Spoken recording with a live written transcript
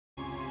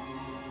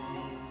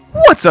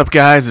What's up,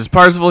 guys? It's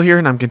Parzival here,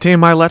 and I'm continuing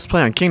my Let's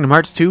Play on Kingdom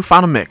Hearts 2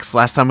 Final Mix.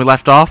 Last time we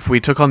left off,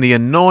 we took on the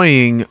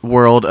annoying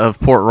world of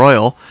Port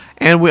Royal,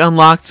 and we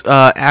unlocked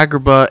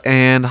Agrabah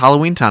and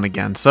Halloweentown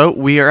again. So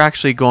we are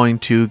actually going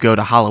to go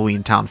to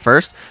Halloweentown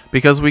first,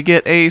 because we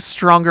get a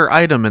stronger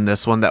item in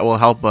this one that will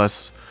help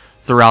us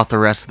throughout the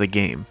rest of the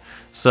game.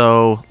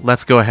 So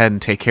let's go ahead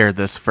and take care of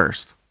this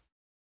first.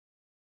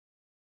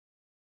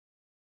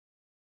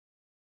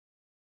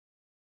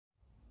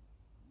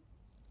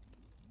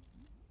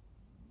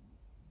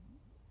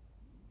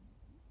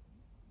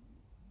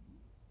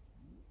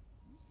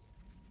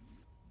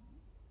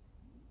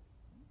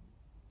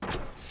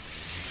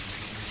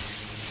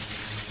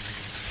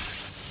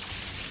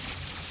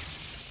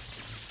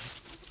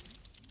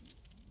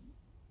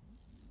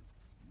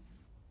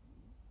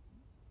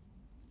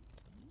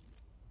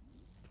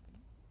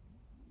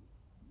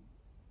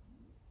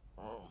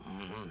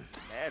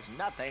 There's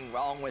nothing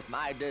wrong with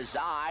my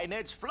design.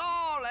 It's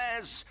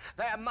flawless.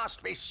 There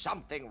must be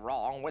something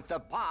wrong with the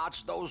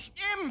parts those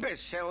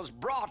imbeciles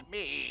brought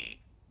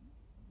me.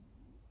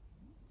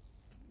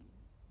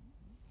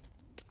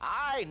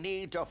 I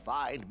need to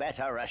find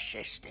better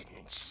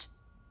assistance.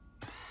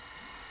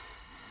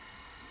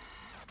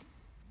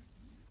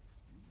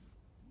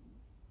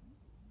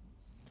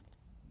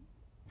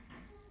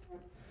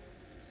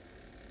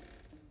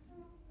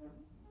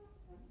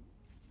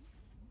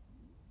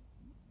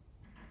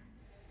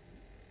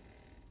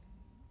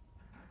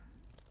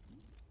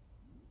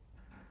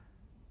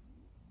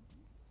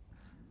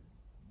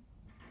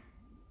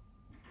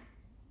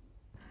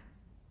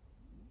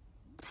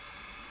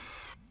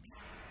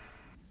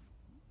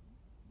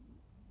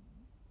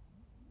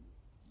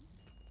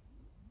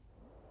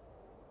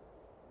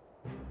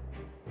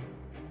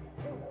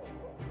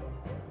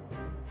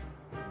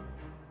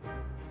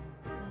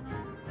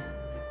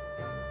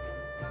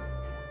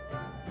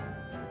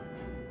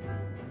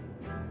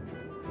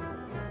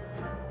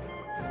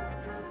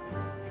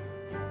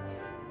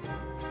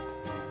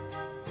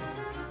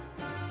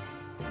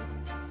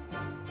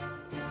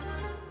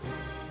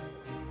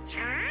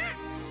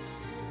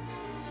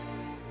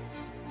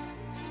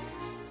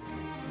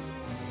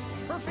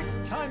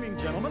 Perfect timing,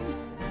 gentlemen.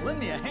 Lend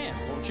me a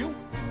hand, won't you?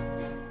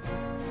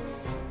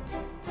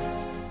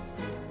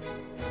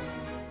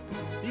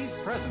 These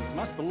presents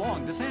must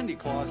belong to Sandy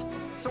Claus,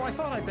 so I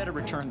thought I'd better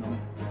return them.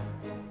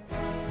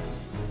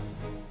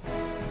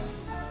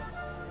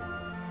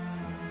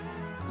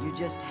 You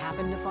just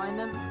happened to find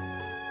them?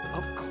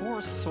 Of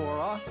course,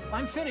 Sora.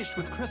 I'm finished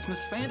with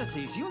Christmas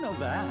fantasies, you know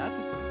that.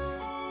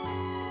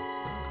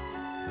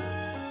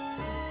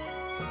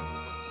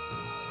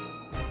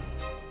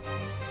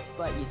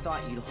 But you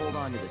thought you'd hold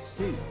on to the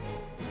suit.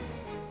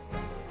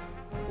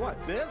 What,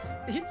 this?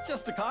 It's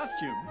just a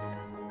costume.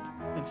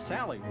 And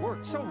Sally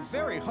worked so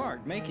very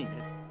hard making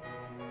it.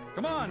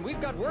 Come on, we've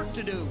got work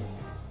to do.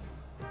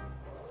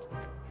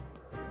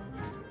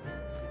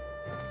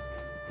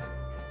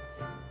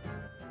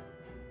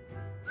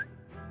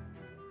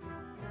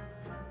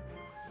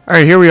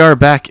 Alright, here we are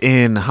back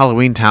in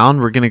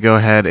Halloweentown. We're going to go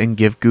ahead and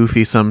give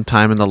Goofy some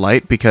time in the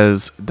light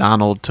because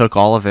Donald took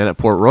all of it at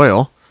Port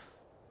Royal.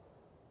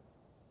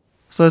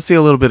 So let's see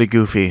a little bit of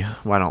Goofy.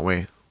 Why don't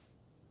we?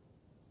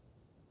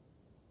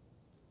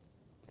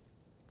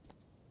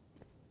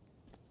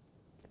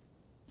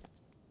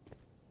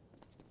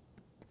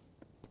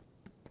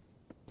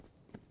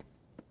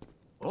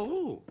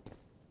 Oh.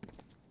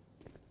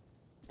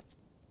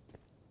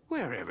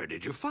 Wherever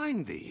did you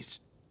find these?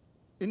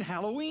 In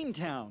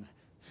Halloweentown.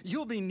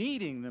 You'll be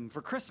needing them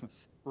for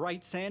Christmas,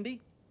 right, Sandy?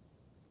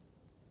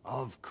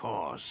 Of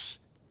course.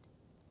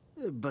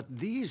 But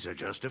these are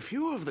just a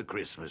few of the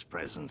Christmas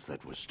presents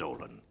that were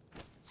stolen.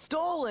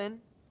 Stolen?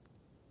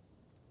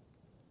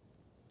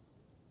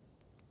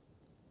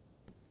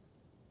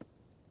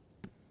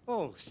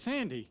 Oh,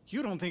 Sandy,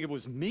 you don't think it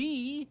was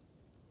me?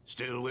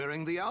 Still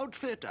wearing the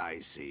outfit,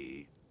 I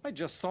see. I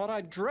just thought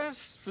I'd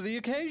dress for the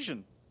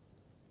occasion.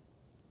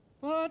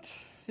 But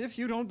if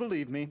you don't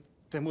believe me,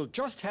 then we'll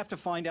just have to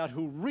find out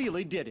who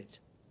really did it.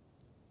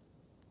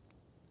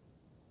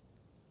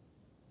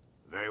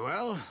 Very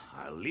well,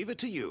 I'll leave it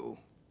to you.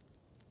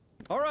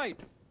 All right,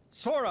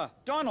 Sora,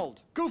 Donald,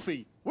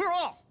 Goofy, we're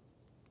off!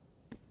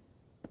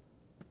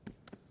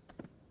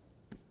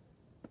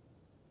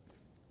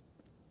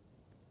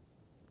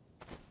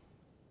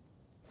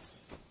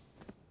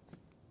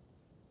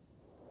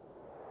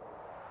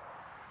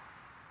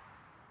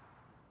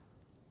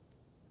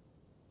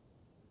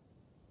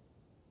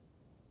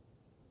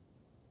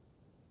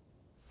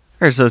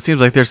 Alright, so it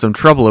seems like there's some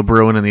trouble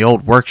a-brewing in the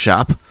old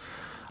workshop.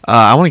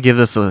 I want to give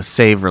this a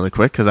save really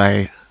quick because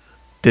I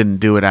didn't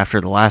do it after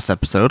the last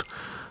episode.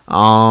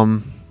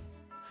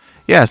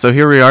 Yeah, so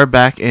here we are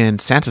back in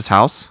Santa's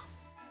house.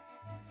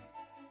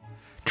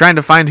 Trying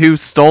to find who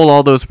stole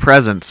all those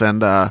presents,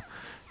 and it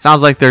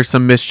sounds like there's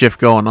some mischief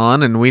going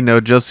on, and we know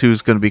just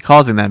who's going to be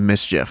causing that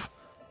mischief.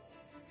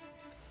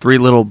 3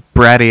 little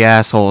bratty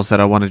assholes that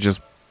I want to just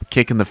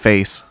kick in the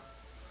face.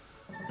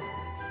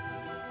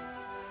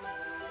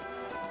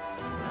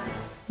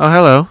 Oh,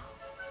 hello.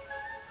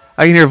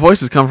 I can hear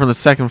voices come from the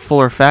second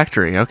floor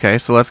factory. Okay,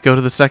 so let's go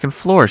to the second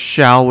floor,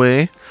 shall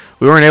we?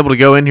 We weren't able to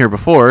go in here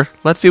before.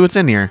 Let's see what's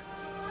in here.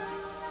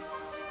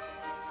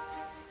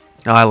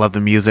 Oh, I love the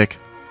music.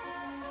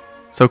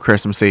 So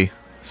Christmassy,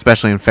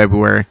 especially in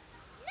February.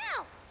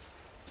 No.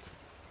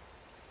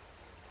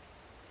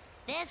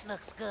 This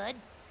looks good.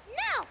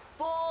 No.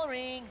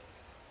 Boring.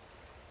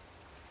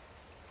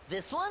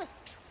 This one?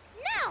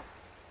 No.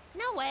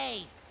 No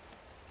way.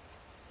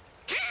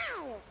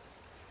 Ow!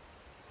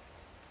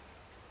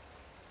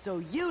 So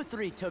you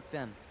three took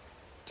them.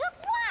 Took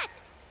what?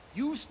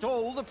 You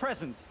stole the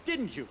presents,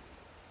 didn't you?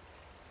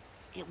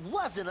 It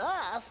wasn't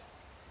us.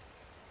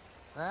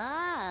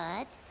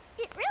 But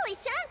It really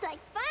sounds like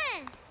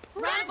fun.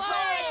 run for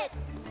it!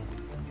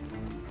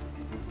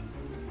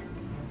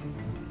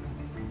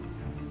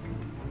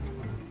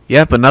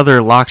 Yep,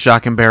 another lock,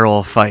 shock, and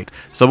barrel fight.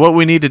 So what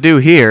we need to do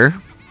here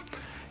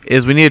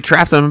is we need to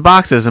trap them in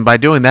boxes, and by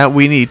doing that,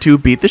 we need to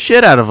beat the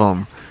shit out of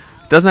them.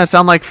 Doesn't that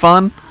sound like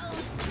fun?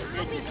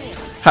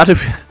 How do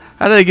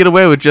they get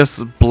away with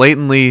just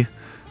blatantly,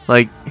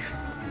 like,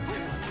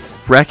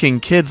 wrecking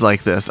kids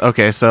like this?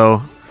 Okay,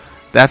 so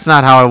that's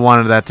not how I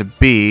wanted that to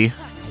be.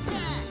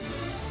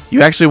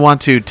 You actually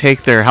want to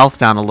take their health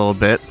down a little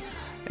bit,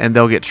 and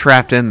they'll get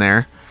trapped in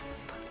there.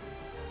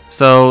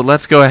 So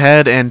let's go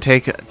ahead and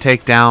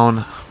take down,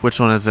 which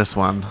one is this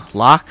one?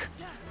 Lock,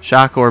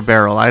 shock, or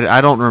barrel?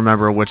 I don't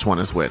remember which one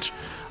is which.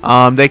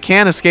 They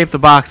can escape the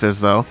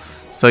boxes though,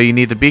 so you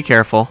need to be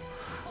careful.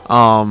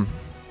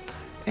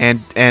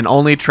 And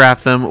only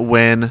trap them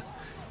when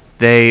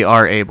they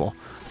are able.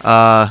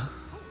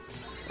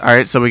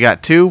 Alright, so we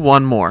got two,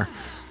 one more.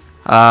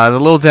 The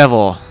little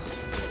devil.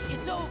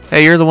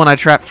 Hey, you're the one I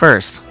trapped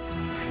first.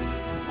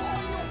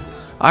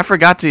 I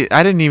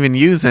didn't even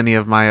use any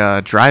of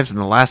my drives in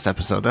the last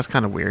episode. That's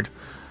kind of weird.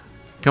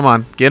 Come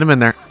on, get him in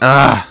there.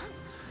 Ugh.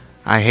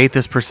 I hate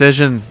this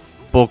precision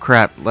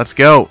bullcrap. Let's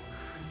go.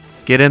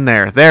 Get in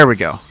there. There we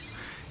go.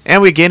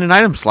 And we gain an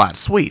item slot.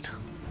 Sweet.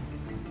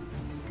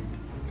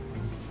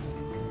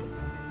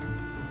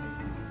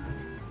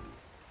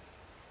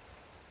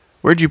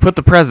 Where'd you put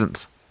the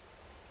presents?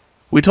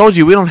 We told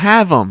you we don't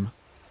have them.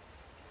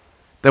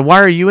 Then why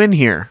are you in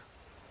here?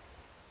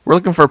 We're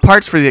looking for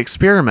parts for the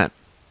experiment.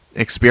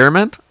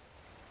 Experiment?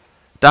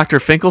 Dr.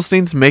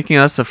 Finkelstein's making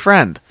us a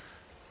friend.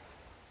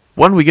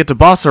 One we get to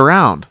boss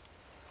around.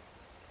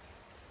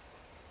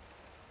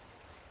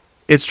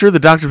 It's true the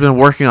doctor's been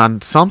working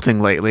on something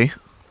lately.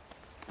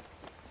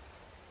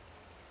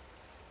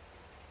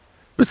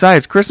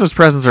 Besides, Christmas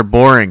presents are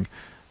boring.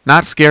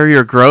 Not scary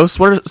or gross.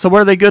 So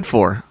what are they good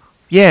for?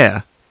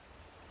 Yeah.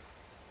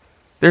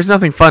 There's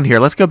nothing fun here.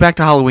 Let's go back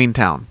to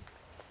Halloweentown.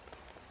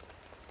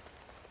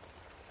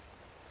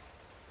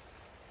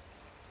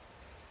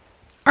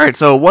 Alright,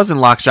 so it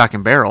wasn't Lock, Shock,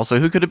 and Barrel, so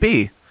who could it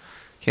be?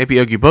 Can't be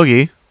Oogie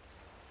Boogie.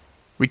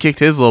 We kicked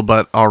his little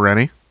butt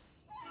already.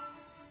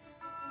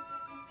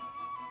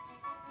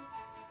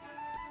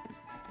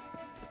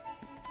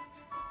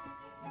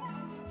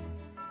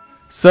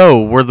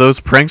 So, were those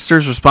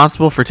pranksters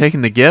responsible for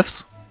taking the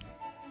gifts?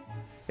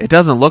 It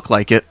doesn't look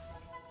like it.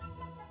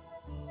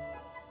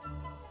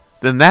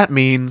 Then that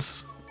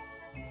means...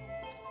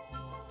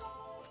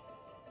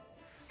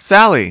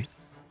 Sally!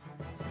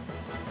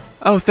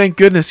 Oh, thank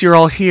goodness you're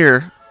all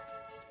here.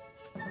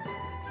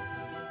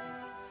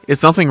 Is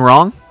something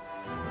wrong?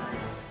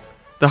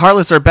 The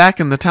Heartless are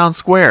back in the town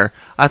square.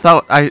 I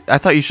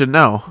thought you should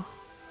know.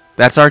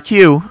 That's our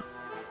cue.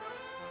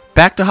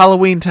 Back to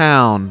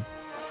Halloweentown.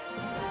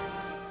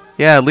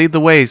 Yeah, lead the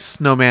way,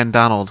 Snowman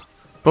Donald.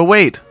 But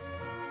wait.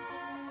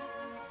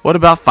 What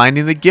about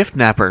finding the gift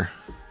napper?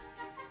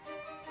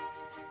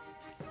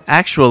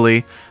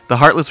 Actually, the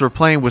Heartless were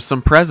playing with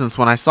some presents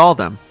when I saw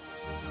them.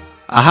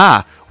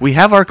 Aha! We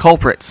have our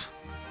culprits.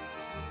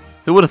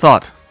 Who would have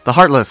thought? The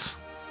Heartless.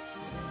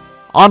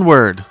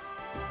 Onward.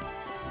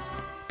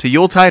 To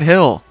Yuletide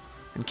Hill.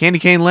 And Candy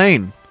Cane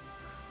Lane.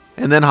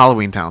 And then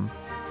Halloweentown.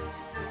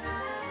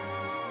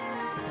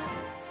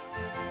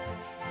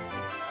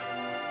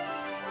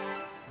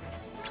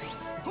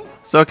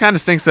 So it kind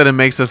of stinks that it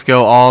makes us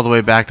go all the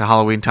way back to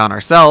Halloweentown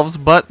ourselves,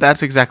 but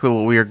that's exactly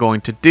what we are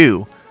going to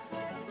do.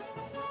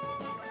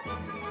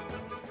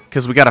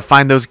 Because we gotta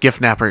find those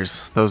gift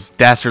nappers. Those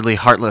dastardly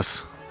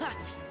Heartless.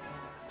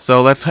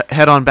 So let's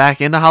head on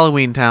back into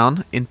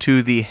Halloweentown,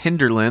 into the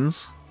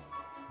Hinterlands.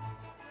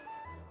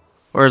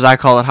 Or as I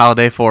call it,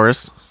 Holiday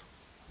Forest.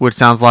 Which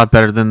sounds a lot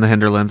better than the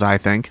Hinterlands, I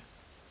think.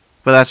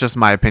 But that's just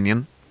my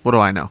opinion. What do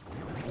I know?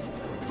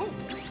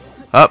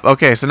 Oh,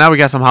 okay, so now we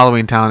got some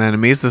Halloweentown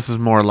enemies. This is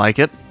more like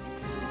it.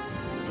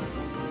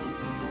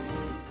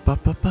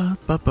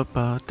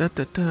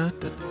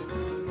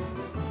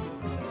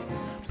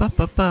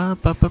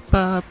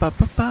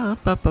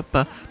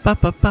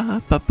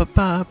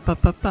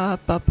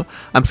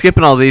 I'm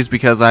skipping all these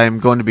because I'm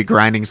going to be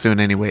grinding soon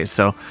anyway,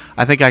 so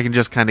I think I can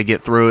just kind of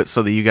get through it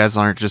so that you guys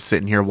aren't just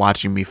sitting here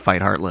watching me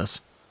fight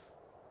Heartless.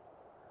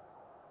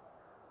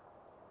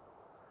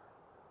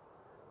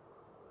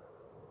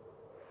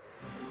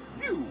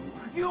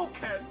 You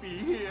can't be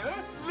here.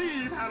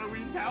 Leave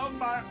Halloweentown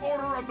by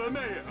order of the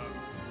mayor.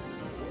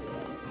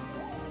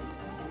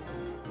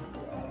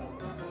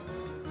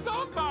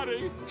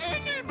 Somebody,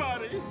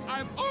 anybody!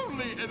 I'm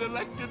only an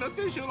elected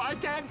official. I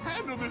can't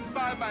handle this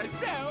by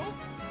myself.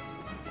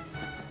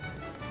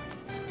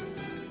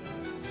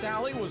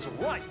 Sally was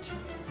right.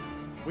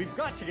 We've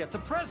got to get the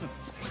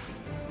presents.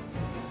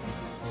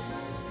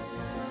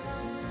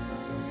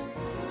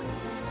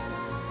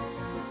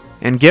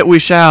 And get we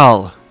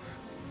shall.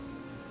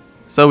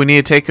 So we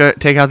need to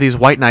take out these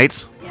white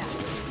knights.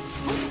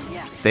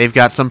 They've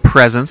got some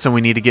presents, and we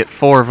need to get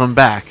 4 of them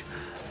back.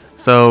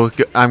 So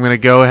I'm going to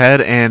go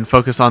ahead and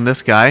focus on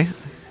this guy.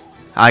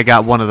 I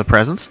got 1 of the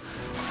presents.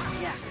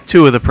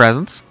 2 of the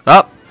presents.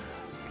 Oh,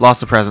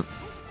 lost a present.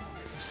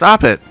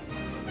 Stop it.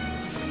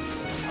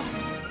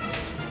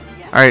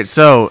 Alright,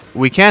 so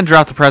we can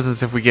drop the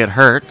presents if we get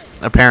hurt,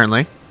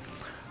 apparently.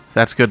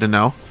 That's good to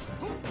know.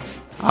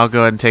 I'll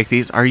go ahead and take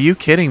these. Are you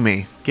kidding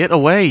me? Get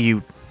away,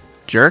 you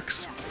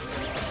jerks.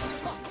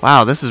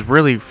 Wow, this is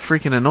really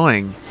freaking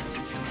annoying.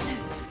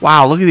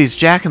 Wow, look at these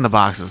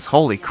jack-in-the-boxes.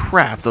 Holy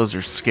crap, those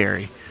are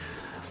scary.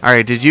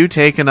 Alright, did you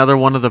take another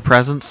one of the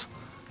presents?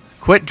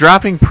 Quit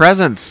dropping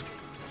presents.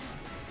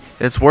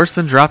 It's worse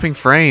than dropping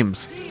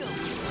frames.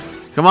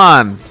 Come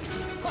on.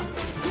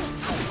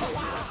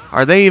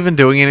 Are they even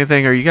doing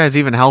anything? Are you guys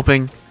even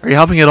helping? Are you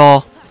helping at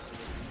all?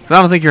 'Cause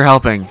I don't think you're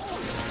helping.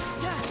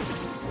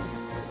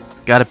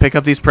 Gotta pick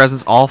up these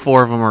presents. All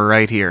 4 of them are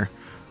right here.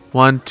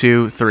 1,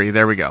 2, 3.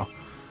 There we go.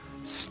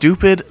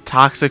 Stupid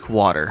toxic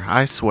water.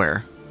 I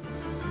swear.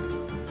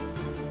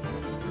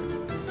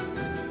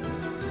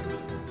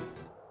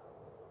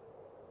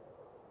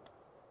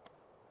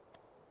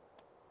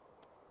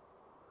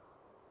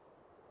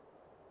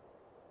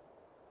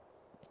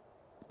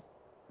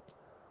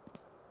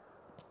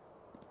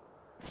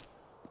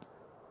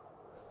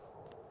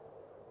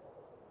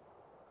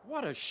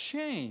 What a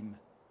shame.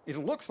 It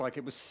looks like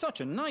it was such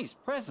a nice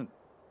present.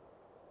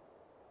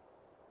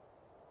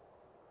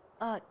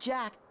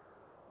 Jack.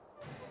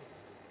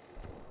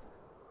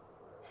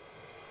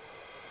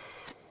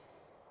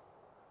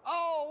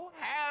 Oh,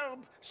 help!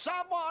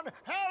 Someone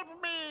help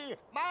me!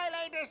 My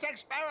latest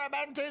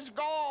experiment is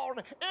gone!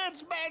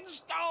 It's been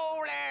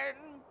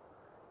stolen!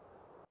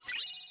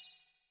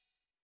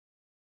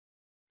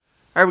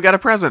 Alright, we got a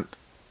present.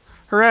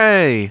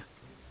 Hooray!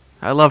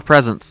 I love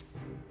presents.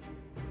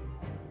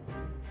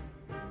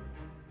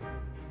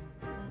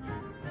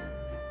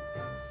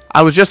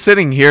 I was just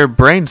sitting here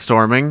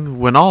brainstorming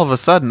when all of a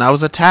sudden I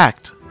was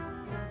attacked.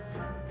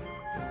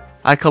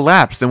 I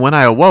collapsed, and when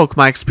I awoke,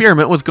 my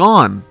experiment was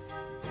gone.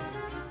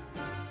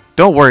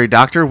 Don't worry,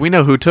 Doctor. We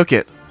know who took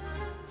it.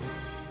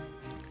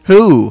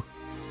 Who?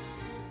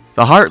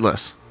 The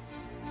Heartless.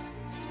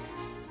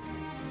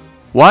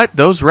 What?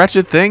 Those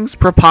wretched things?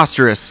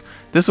 Preposterous.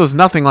 This was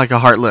nothing like a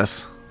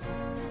Heartless.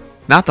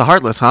 Not the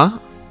Heartless, huh?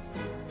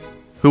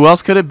 Who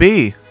else could it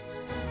be?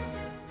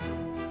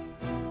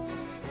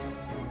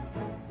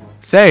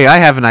 Say, I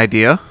have an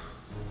idea.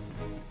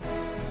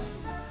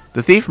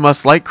 The thief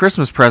must like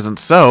Christmas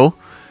presents, so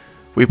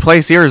we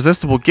place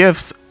irresistible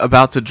gifts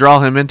about to draw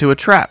him into a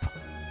trap.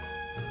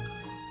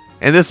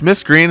 And this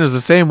Miss Green is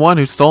the same one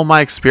who stole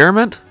my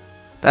experiment?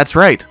 That's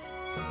right.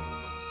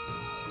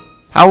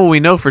 How will we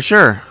know for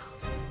sure?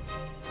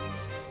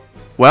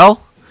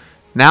 Well,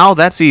 now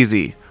that's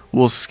easy.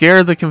 We'll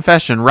scare the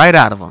confession right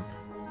out of him.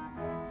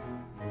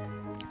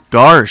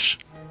 Gosh.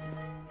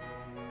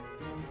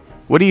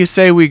 What do you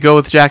say we go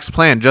with Jack's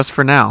plan just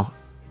for now?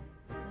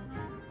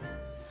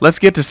 Let's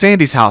get to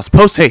Sandy's house,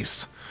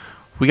 post-haste.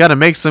 We gotta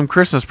make some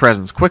Christmas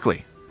presents,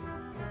 quickly.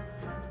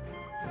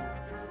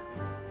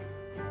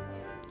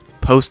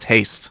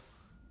 Post-haste.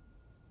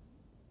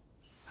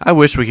 I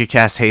wish we could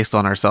cast haste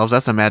on ourselves.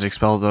 That's a magic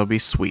spell, though. It'd be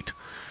sweet.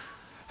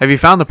 Have you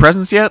found the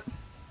presents yet?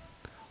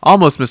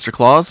 Almost, Mr.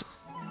 Claus.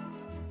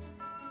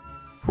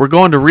 We're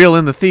going to reel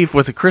in the thief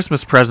with the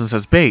Christmas presents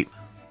as bait.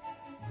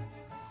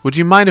 Would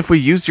you mind if we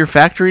used your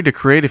factory to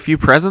create a few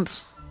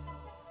presents?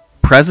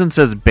 Presents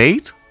as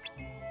bait?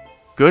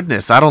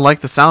 Goodness, I don't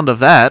like the sound of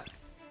that.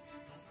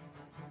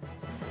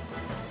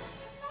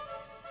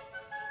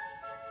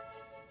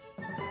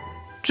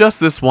 Just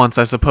this once,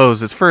 I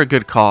suppose. It's for a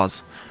good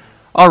cause.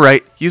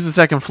 Alright, use the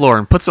second floor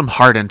and put some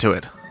heart into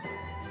it.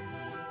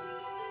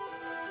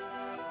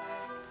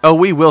 Oh,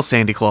 we will,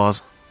 Sandy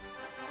Claus.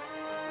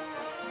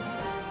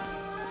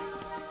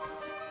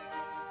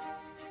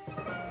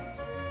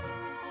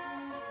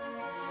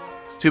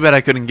 It's too bad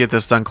I couldn't get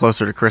this done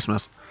closer to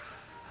Christmas.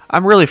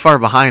 I'm really far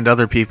behind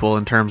other people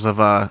in terms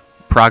of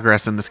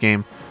progress in this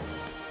game.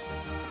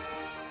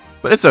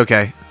 But it's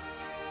okay.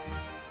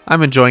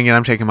 I'm enjoying it.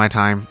 I'm taking my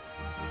time.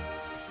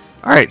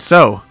 Alright,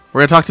 so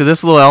we're going to talk to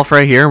this little elf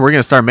right here, and we're going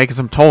to start making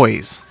some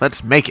toys.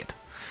 Let's make it.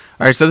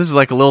 Alright, so this is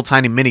like a little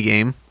tiny mini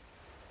game.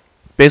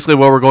 Basically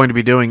what we're going to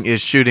be doing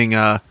is shooting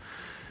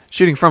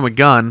from a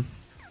gun,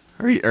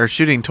 or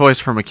shooting toys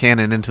from a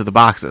cannon into the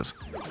boxes.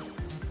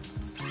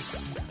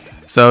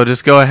 So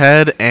just go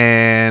ahead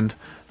and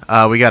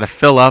we got to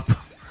fill up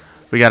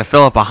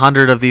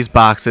 100 of these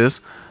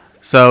boxes.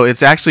 So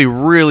it's actually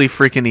really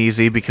freaking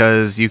easy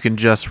because you can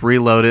just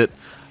reload it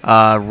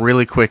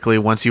really quickly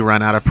once you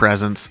run out of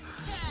presents.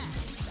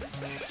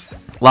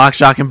 Lock,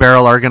 Shock, and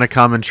Barrel are going to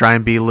come and try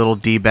and be little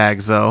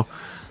D-bags, though.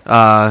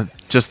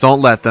 Just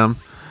don't let them.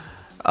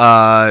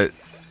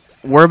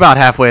 We're about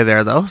halfway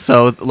there, though,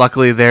 so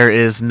luckily there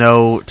is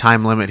no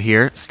time limit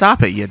here.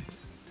 Stop it, you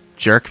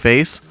jerk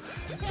face.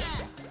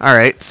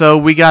 Alright, so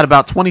we got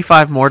about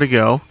 25 more to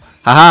go.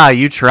 Haha,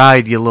 you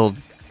tried, you little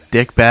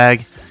dick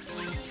bag.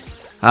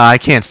 I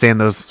can't stand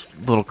those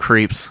little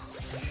creeps.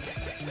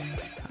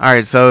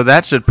 Alright, so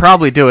that should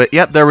probably do it.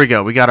 Yep, there we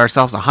go. We got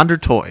ourselves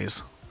 100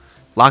 toys.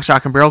 Lock,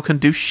 Shock, and Barrel couldn't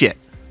do shit.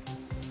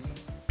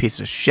 Piece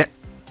of shit.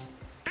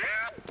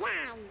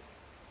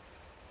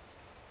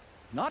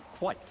 Not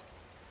quite.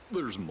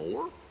 There's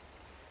more?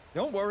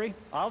 Don't worry,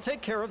 I'll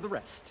take care of the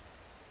rest.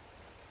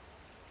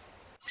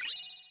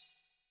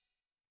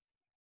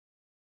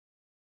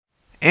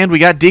 And we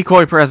got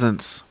decoy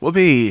presents.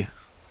 Whoopee.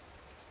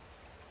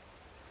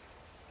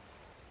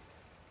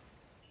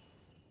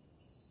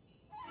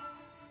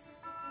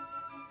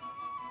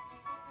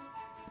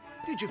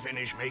 Did you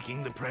finish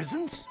making the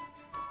presents?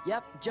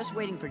 Yep, just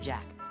waiting for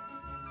Jack.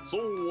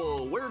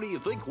 So, where do you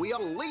think we ought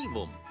to leave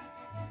them?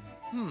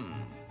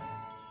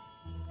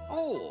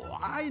 Oh,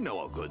 I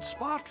know a good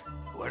spot.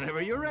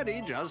 Whenever you're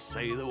ready, just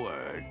say the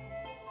word.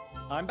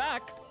 I'm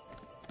back.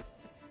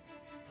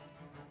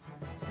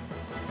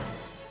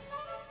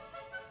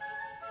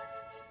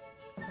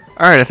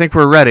 Alright, I think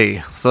we're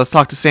ready. So let's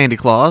talk to Sandy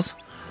Claus.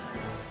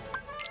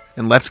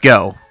 And let's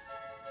go.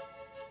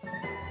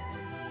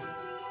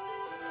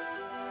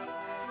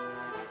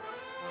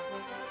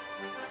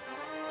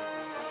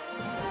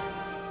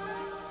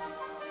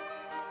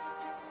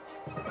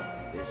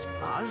 This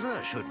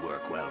plaza should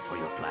work well for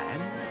your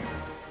plan.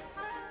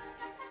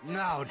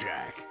 Now,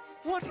 Jack,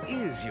 what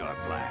is your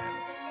plan?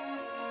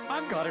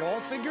 I've got it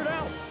all figured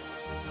out.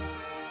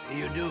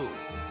 You do.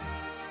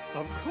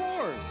 Of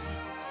course.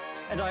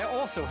 And I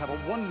also have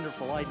a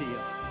wonderful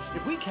idea.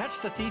 If we catch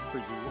the thief for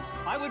you,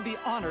 I would be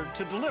honored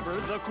to deliver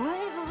the...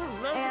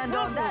 And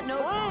on that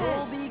note,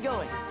 we'll be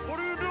going. What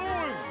are you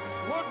doing?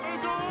 Let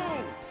me go!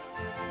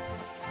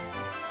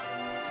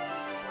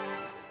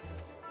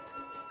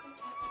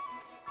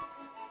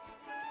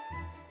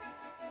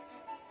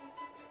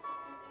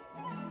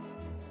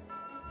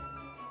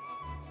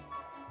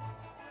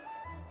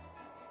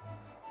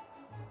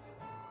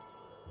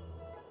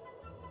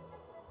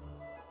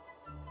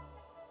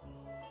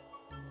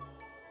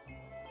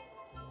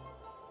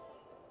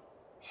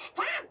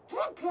 Stop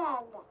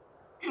thinking!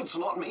 It's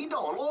not me,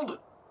 Donald.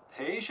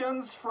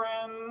 Patience,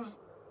 friends.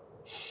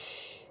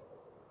 Shh.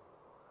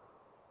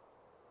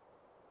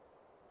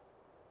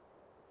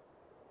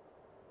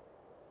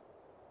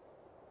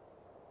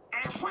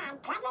 I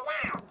can't cut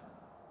it out.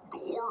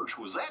 Gorge,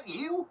 was that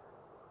you?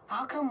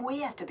 How come we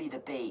have to be the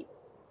bait?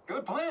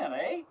 Good plan,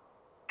 eh?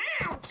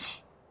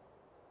 Ouch!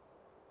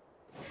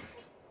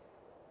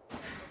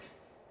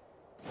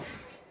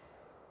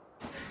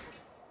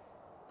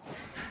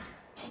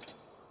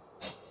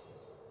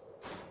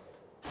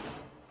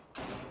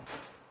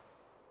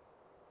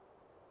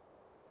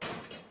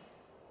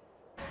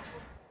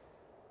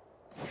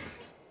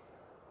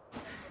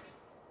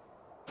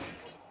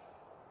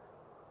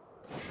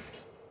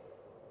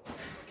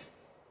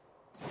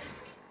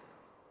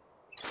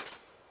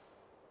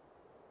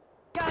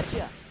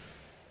 Gotcha!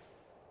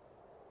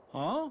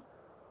 Huh?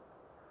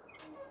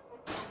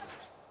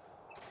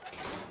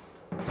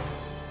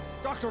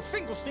 Dr.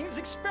 Finkelstein's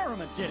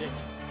experiment did it.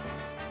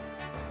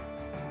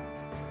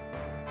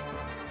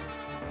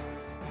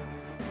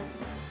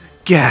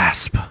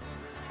 Gasp.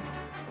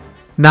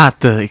 Not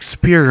the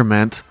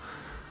experiment.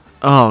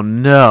 Oh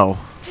no.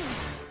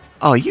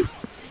 Oh, you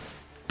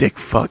dick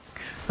fuck.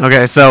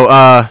 Okay,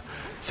 so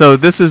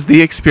this is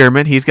the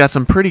experiment. He's got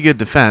some pretty good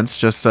defense,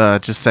 just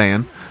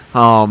saying.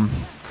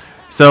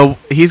 So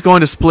he's going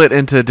to split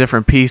into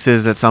different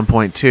pieces at some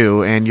point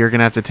too, and you're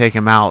gonna have to take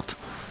him out.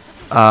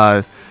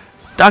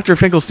 Dr.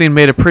 Finkelstein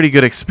made a pretty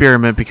good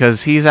experiment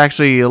because he's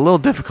actually a little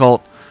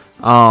difficult.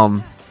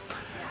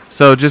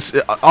 So just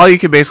all you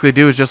can basically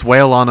do is just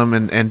wail on him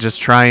and just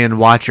try and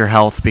watch your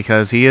health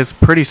because he is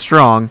pretty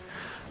strong.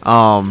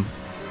 And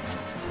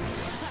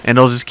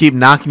he'll just keep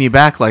knocking you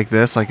back like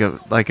this, like a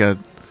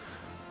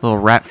little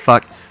rat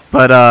fuck.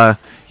 But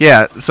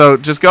yeah, so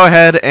just go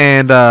ahead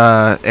and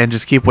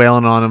just keep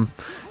wailing on him.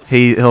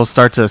 He'll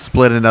start to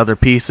split into other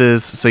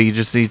pieces, so you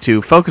just need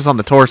to focus on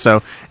the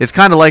torso. It's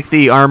kind of like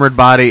the armored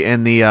body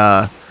in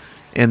the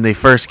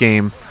first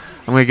game.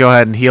 I'm gonna go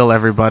ahead and heal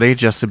everybody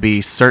just to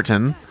be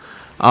certain.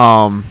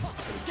 So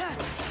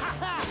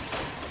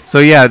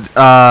yeah.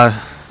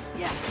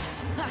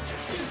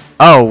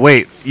 Oh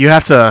wait, you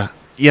have to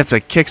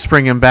kick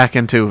spring him back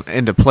into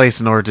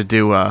place in order to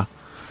do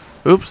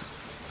oops.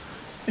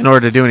 In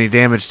order to do any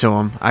damage to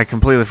him. I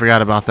completely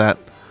forgot about that.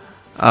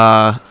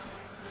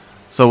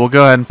 So we'll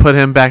go ahead and put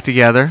him back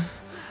together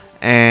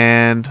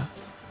and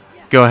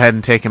go ahead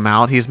and take him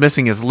out. He's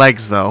missing his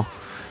legs though.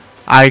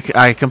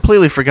 I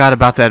completely forgot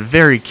about that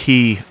very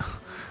key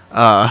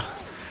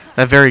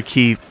that very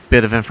key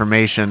bit of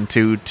information.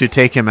 To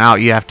take him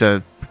out, you have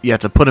to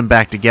put him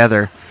back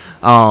together.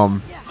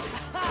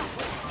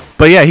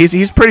 But yeah,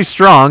 he's pretty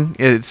strong.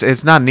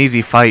 It's not an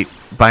easy fight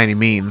by any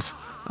means.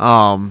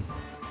 Damn.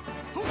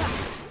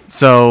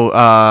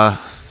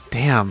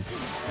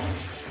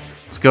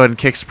 Let's go ahead and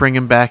kick spring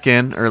him back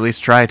in, or at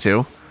least try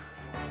to.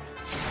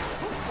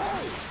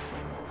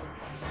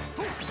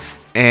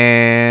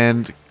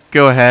 And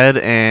go ahead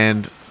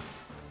and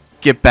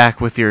get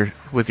back with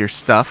your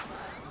stuff.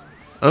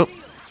 Oh,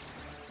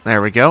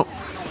 there we go.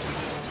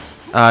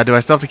 Do I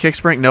still have to kick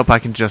spring? Nope, I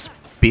can just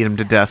beat him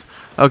to death.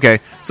 Okay,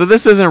 so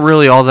this isn't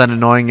really all that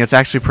annoying. It's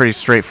actually pretty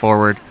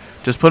straightforward.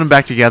 Just put him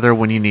back together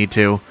when you need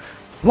to.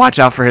 Watch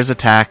out for his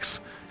attacks.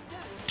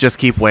 Just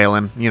keep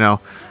wailing, you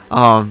know.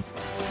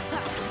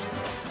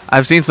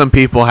 I've seen some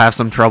people have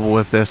some trouble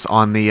with this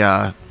on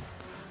the...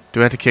 do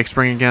I have to kick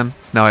spring again?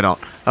 No, I don't.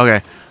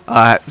 Okay.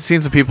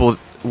 Seen some people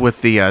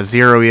with the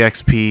 0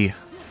 EXP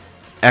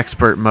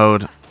expert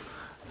mode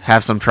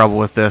have some trouble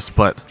with this,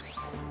 but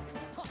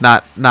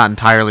not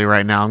entirely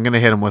right now. I'm going to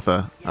hit him with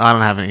a... I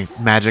don't have any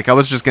magic. I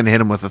was just going to hit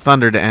him with a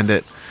thunder to end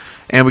it.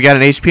 And we got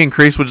an HP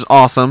increase, which is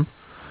awesome.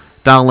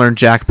 Donald learned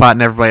jackpot,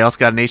 and everybody else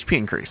got an HP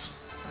increase.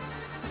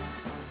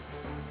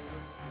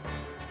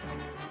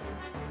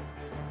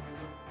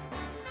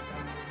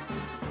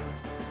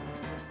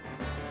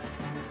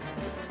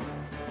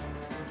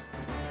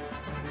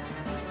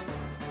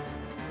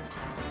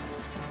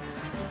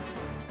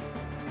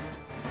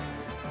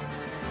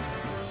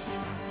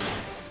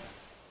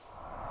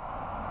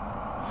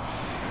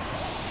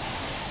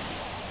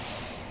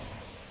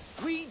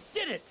 We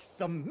did it!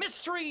 The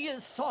mystery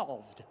is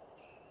solved.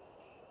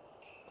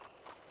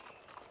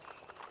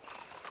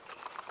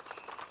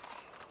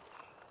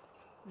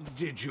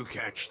 Did you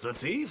catch the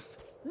thief?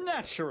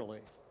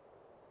 Naturally.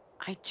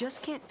 I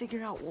just can't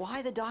figure out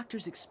why the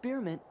doctor's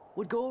experiment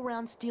would go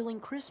around stealing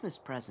Christmas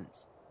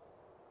presents.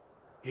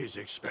 His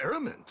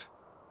experiment?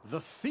 The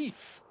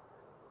thief.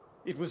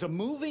 It was a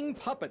moving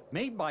puppet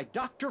made by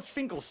Dr.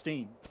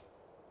 Finkelstein.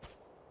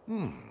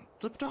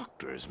 The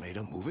doctor's made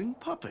a moving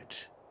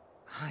puppet.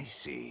 I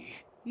see.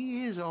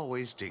 He is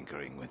always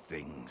tinkering with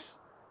things.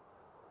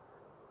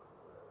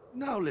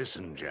 Now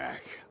listen,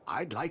 Jack.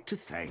 I'd like to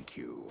thank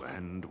you,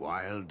 and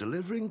while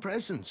delivering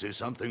presents is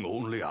something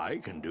only I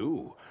can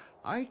do,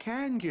 I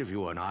can give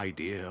you an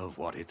idea of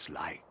what it's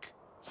like.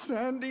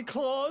 Sandy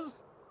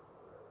Claus?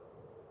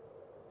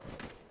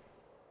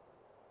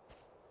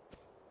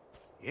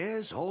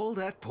 Yes, all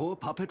that poor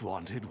puppet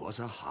wanted was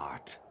a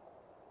heart.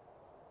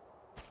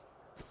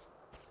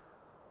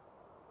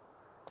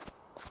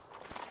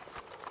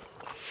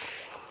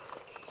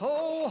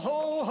 Ho,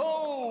 ho,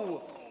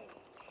 ho!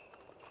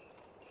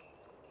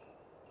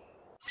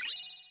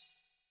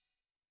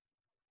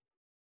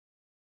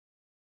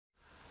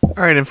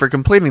 Alright, and for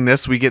completing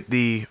this, we get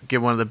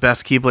one of the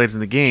best Keyblades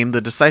in the game,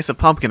 the Decisive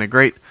Pumpkin.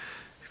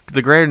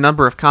 The greater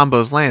number of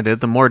combos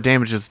landed, the more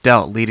damage is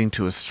dealt, leading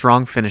to a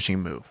strong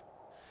finishing move.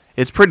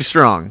 It's pretty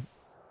strong.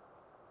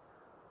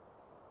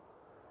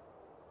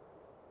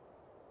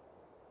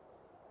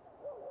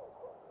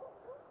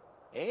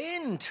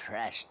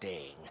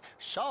 Interesting.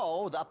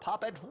 So the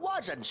puppet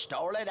wasn't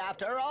stolen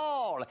after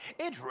all.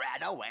 It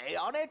ran away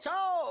on its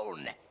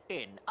own.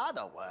 In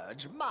other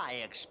words, my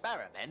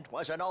experiment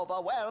was an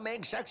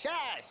overwhelming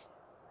success.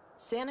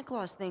 Santa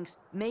Claus thinks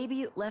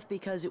maybe it left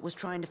because it was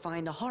trying to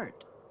find a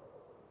heart.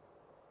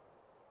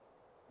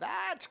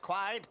 That's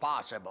quite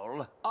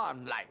possible.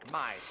 Unlike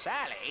my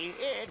Sally,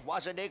 it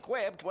wasn't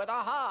equipped with a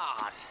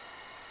heart.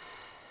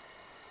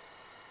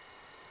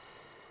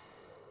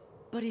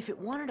 But if it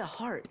wanted a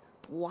heart,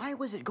 why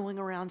was it going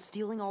around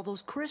stealing all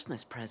those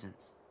Christmas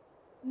presents?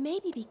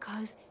 Maybe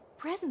because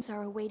presents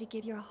are a way to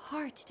give your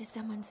heart to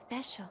someone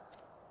special.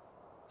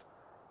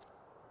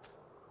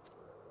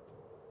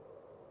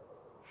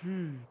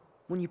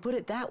 When you put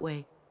it that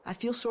way, I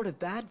feel sort of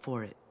bad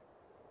for it.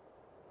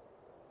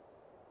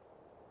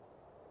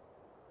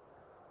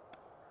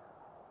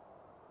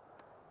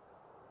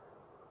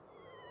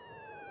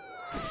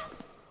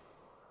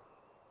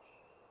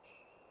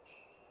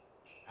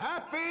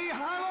 Happy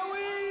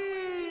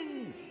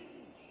Halloween!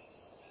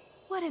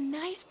 What a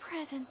nice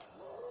present.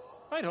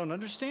 I don't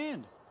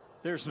understand.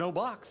 There's no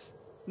box,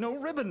 no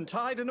ribbon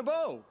tied in a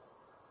bow.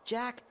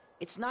 Jack,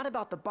 it's not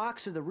about the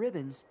box or the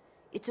ribbons.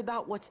 It's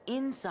about what's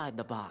inside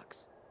the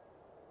box.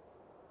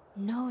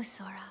 No,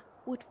 Sora.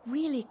 What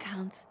really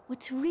counts,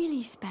 what's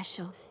really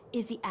special,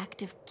 is the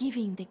act of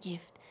giving the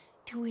gift,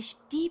 to wish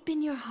deep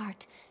in your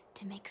heart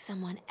to make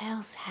someone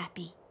else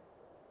happy.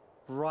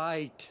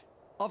 Right.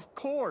 Of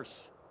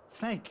course.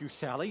 Thank you,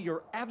 Sally.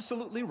 You're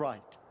absolutely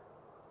right.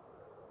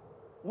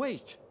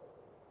 Wait.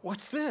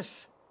 What's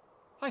this?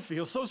 I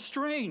feel so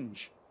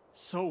strange.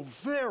 So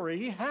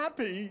very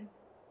happy.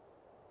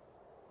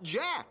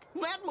 Jack,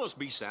 that must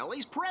be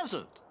Sally's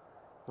present.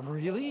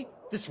 Really?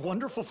 This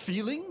wonderful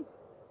feeling?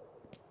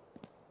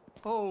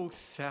 Oh,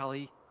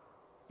 Sally.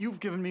 You've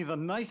given me the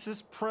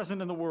nicest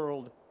present in the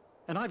world,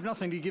 and I've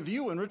nothing to give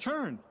you in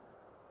return.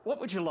 What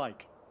would you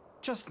like?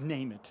 Just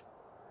name it.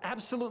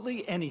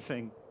 Absolutely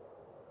anything.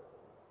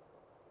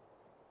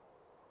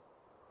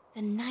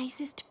 The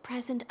nicest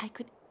present I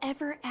could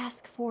ever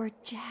ask for,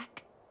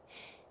 Jack,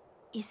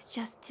 is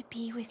just to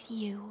be with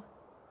you.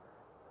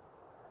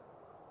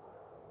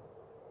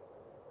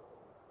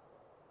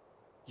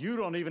 You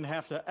don't even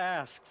have to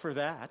ask for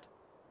that.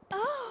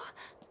 Oh!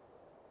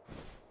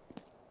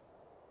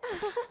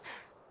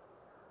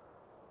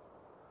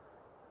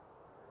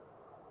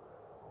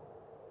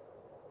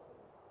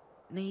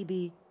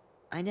 Maybe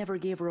I never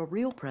gave her a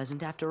real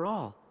present after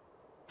all.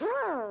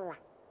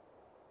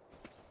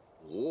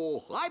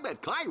 Oh, I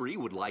bet Kyrie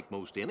would like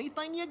most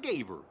anything you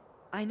gave her.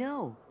 I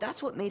know.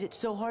 That's what made it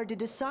so hard to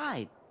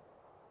decide.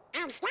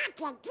 It's not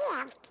the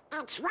gift,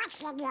 it's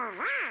what's in your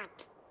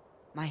heart.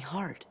 My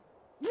heart.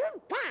 You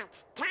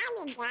bet.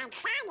 Tommy's not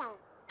funny.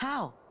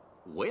 How?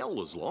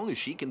 Well, as long as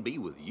she can be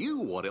with you,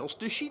 what else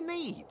does she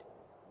need?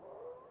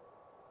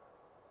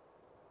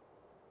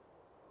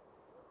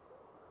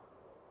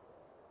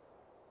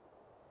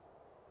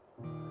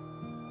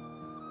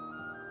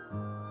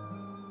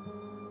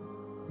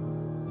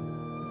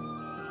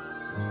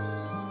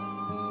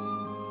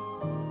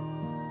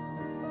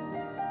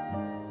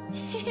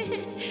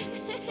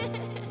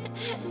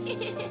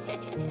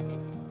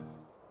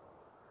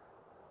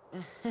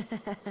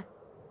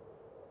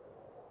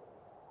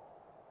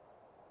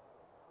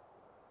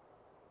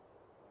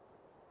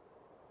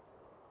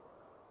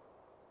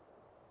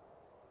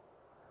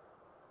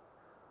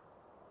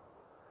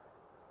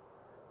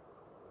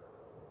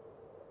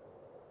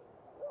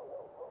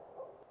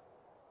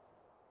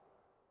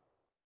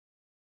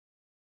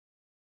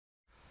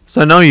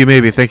 So I know you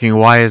may be thinking,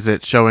 why is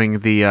it showing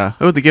the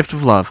the gift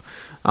of love?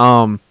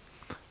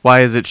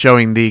 Why is it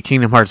showing the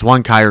Kingdom Hearts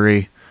 1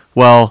 Kairi?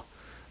 Well,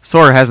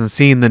 Sora hasn't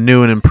seen the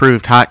new and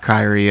improved Hot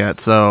Kairi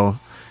yet, so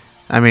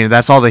I mean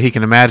that's all that he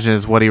can imagine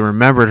is what he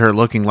remembered her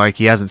looking like.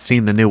 He hasn't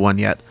seen the new one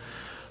yet.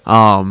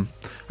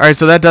 Alright,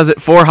 so that does it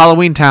for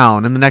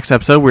Halloweentown. In the next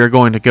episode, we are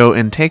going to go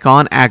and take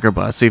on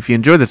Agrabah. So if you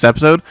enjoyed this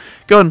episode,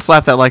 go ahead and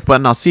slap that like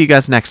button. I'll see you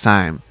guys next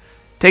time.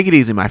 Take it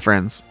easy, my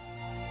friends.